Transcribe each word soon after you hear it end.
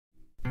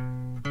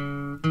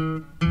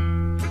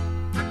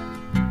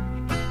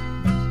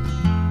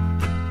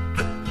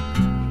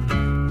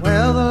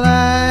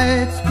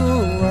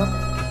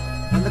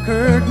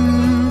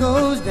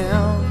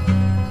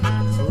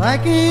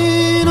like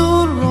an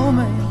old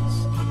romance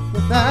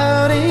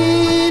without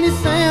any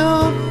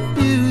sound.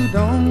 You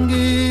don't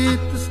get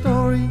the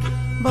story,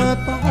 but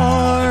the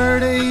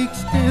heartache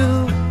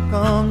still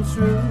comes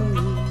through.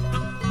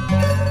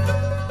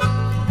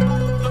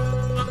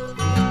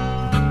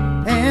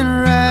 And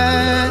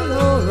right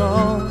or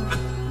wrong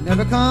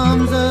never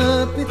comes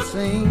up, it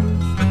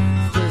seems.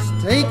 It's just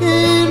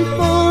taken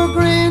for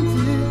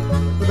granted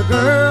for the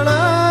girl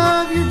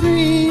of your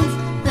dreams.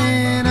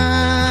 And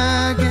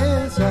I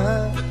guess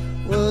I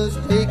was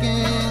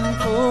taken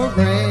for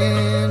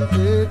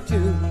granted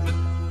too.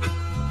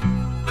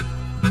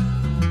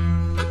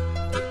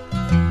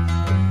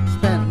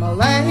 Spent my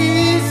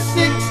last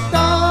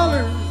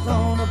 $6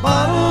 on a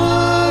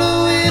bottle of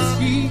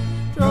whiskey,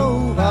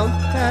 drove out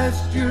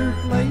past your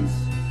place,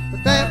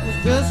 but that was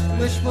just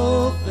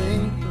wishful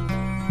thinking.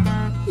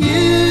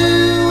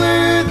 You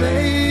were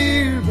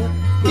there, but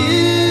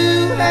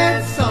you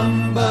had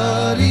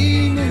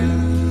somebody new.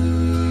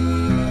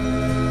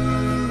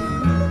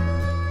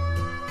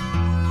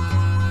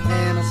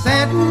 And I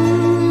sat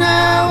and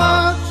I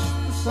watched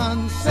the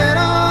sunset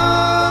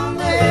on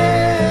the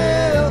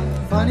hill.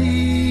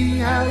 Funny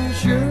how you're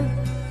sure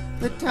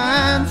that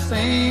time's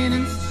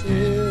standing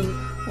still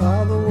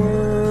while the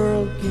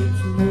world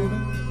keeps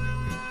moving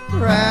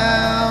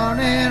round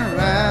and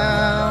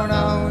round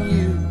on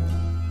you.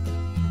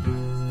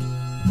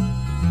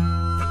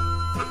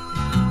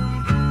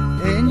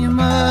 And you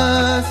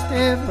must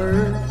have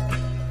heard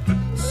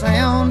the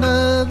sound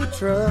of the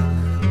truck,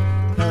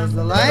 'cause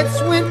the lights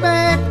went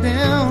back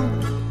down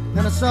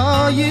and I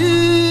saw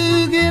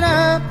you get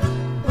up,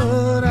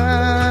 but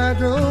I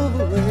drove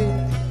away.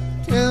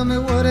 Tell me,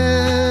 what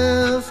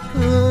else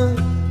could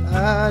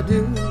I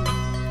do?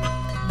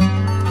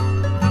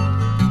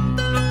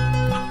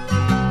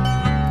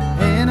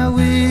 And I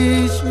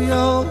wish we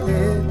all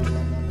had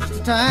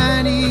just a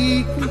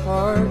tiny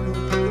compartment,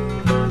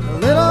 a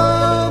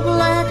little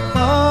black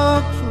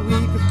box where we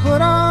could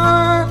put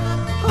our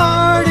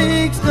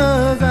heartaches.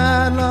 'Cause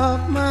I'd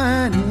lock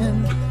mine in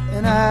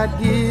and I'd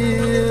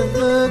give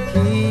the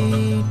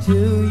key to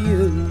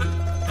you.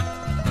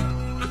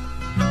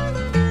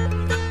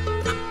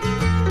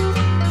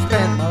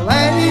 Spent my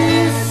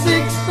last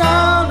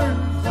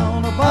 $6 on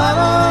a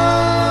bottle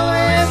of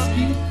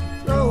whiskey,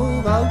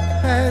 drove out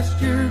past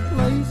your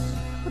place,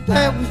 but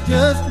that was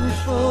just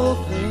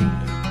wishful thinking.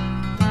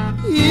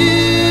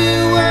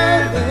 You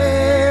were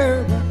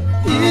there, but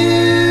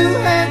you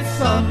had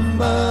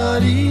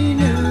somebody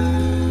new.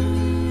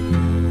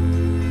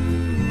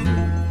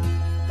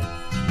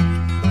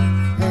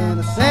 And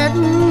I sat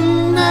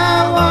and I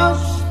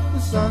watched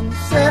the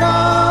sunset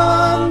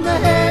on the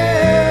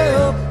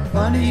hill.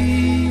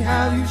 Funny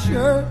how you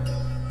sure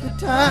the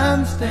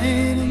time's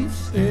standing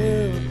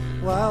still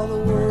while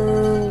the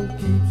world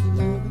keeps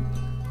moving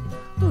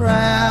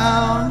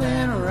round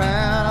and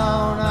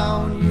round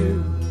on you.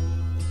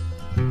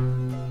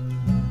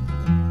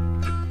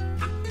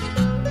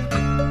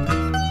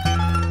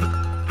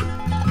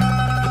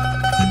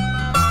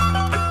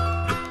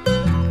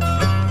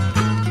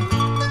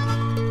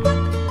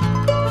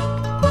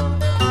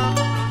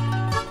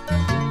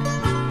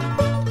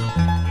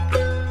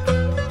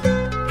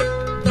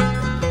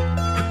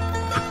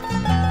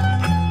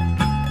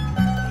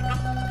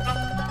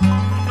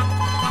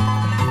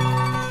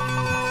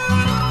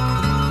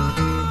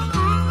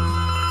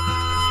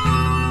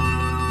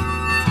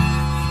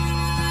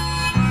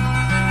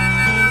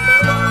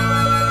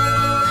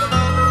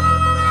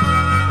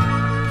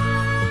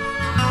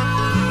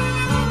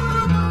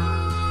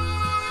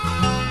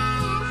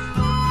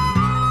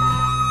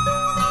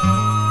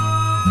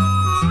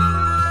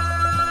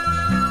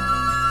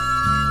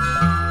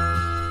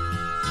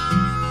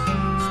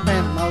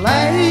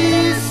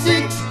 Last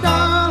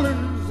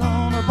 $6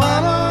 on a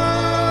bottle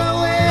of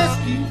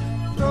whiskey,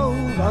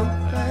 drove out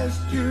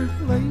past your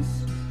place,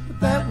 but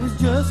that was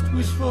just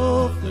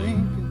wishful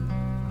thinking.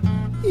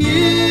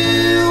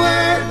 You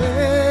were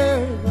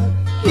there, but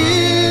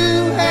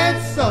you had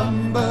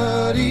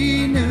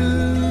somebody new.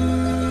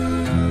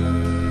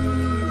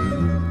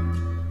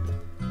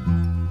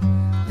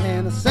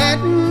 And I sat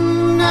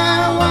and I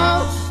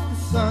watched the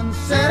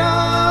sunset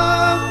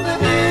on the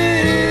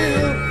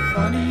hill.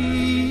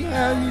 Funny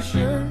how you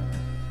sure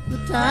the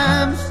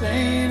time's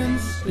standing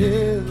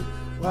still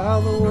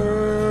while the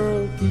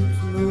world keeps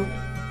moving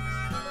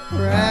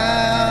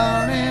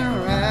round and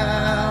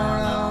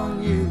round on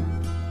you.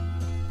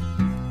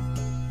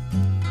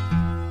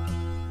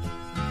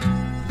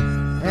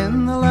 And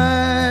the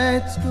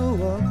lights go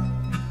up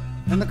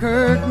and the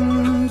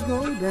curtains go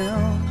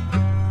down.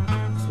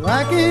 It's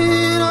like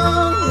an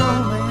old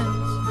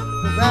romance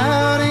without